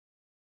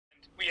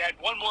We had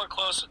one more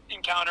close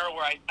encounter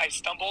where I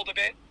stumbled a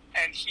bit,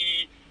 and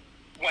he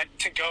went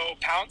to go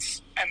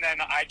pounce, and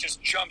then I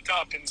just jumped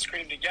up and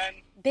screamed again.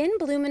 Ben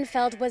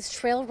Blumenfeld was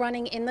trail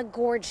running in the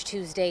gorge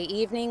Tuesday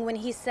evening when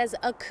he says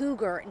a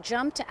cougar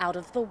jumped out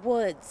of the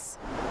woods.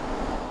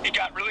 It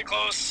got really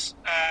close,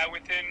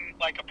 within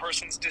like a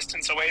person's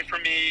distance away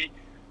from me.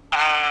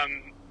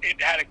 It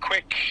had a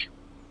quick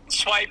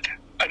swipe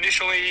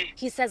initially.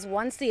 He says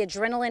once the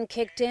adrenaline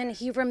kicked in,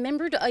 he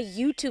remembered a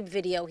YouTube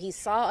video he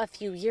saw a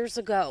few years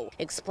ago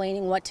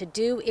explaining what to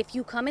do if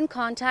you come in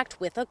contact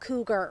with a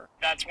cougar.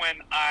 That's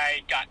when I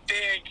got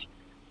big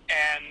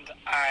and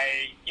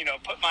I,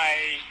 put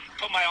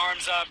my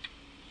arms up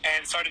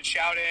and started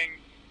shouting,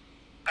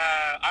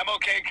 I'm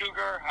okay,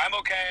 cougar, I'm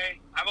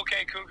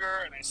okay,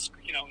 cougar. And I,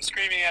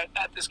 screaming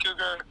at this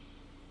cougar.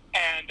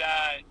 And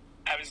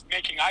I was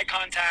making eye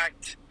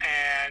contact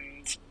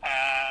and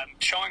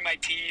showing my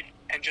teeth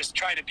and just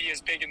trying to be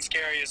as big and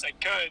scary as I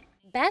could.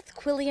 Beth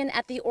Quillian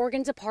at the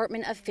Oregon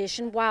Department of Fish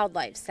and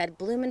Wildlife said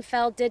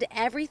Blumenfeld did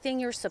everything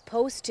you're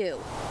supposed to.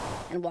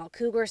 And while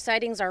cougar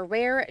sightings are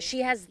rare,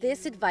 she has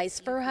this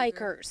advice for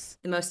hikers.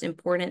 The most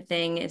important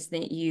thing is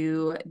that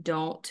you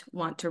don't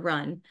want to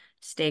run.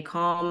 Stay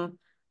calm,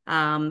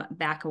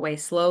 back away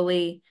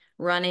slowly.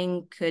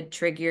 Running could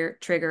trigger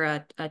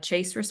a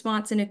chase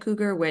response in a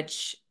cougar,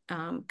 which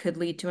could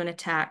lead to an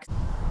attack.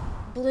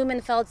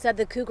 Blumenfeld said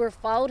the cougar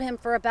followed him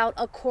for about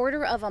a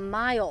quarter of a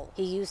mile.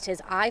 He used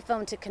his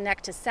iPhone to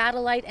connect to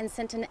satellite and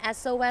sent an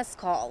SOS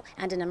call,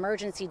 and an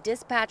emergency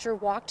dispatcher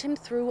walked him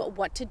through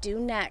what to do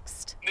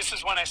next. This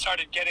is when I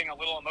started getting a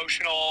little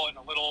emotional and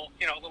a little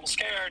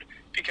scared,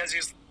 because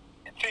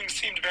things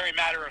seemed very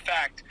matter of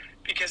fact,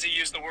 because he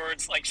used the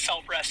words like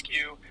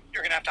self-rescue,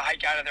 you're gonna have to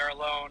hike out of there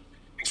alone,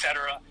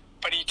 etc.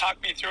 But he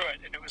talked me through it,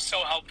 and it was so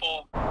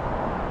helpful.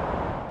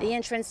 The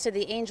entrance to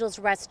the Angel's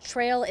Rest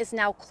Trail is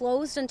now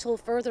closed until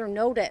further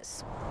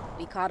notice.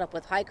 We caught up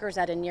with hikers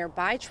at a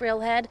nearby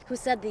trailhead who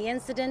said the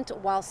incident,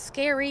 while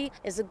scary,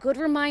 is a good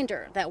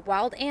reminder that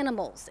wild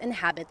animals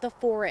inhabit the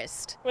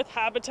forest. With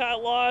habitat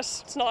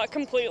loss, it's not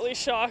completely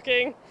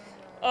shocking.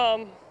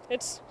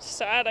 It's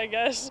sad, I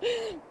guess,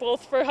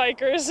 both for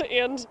hikers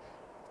and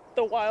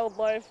the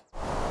wildlife.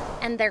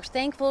 And they're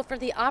thankful for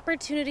the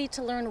opportunity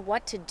to learn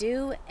what to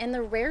do and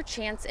the rare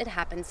chance it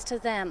happens to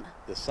them.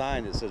 The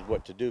sign that says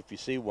what to do if you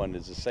see one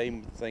is the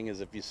same thing as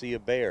if you see a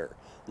bear.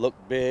 Look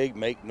big,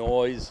 make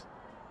noise.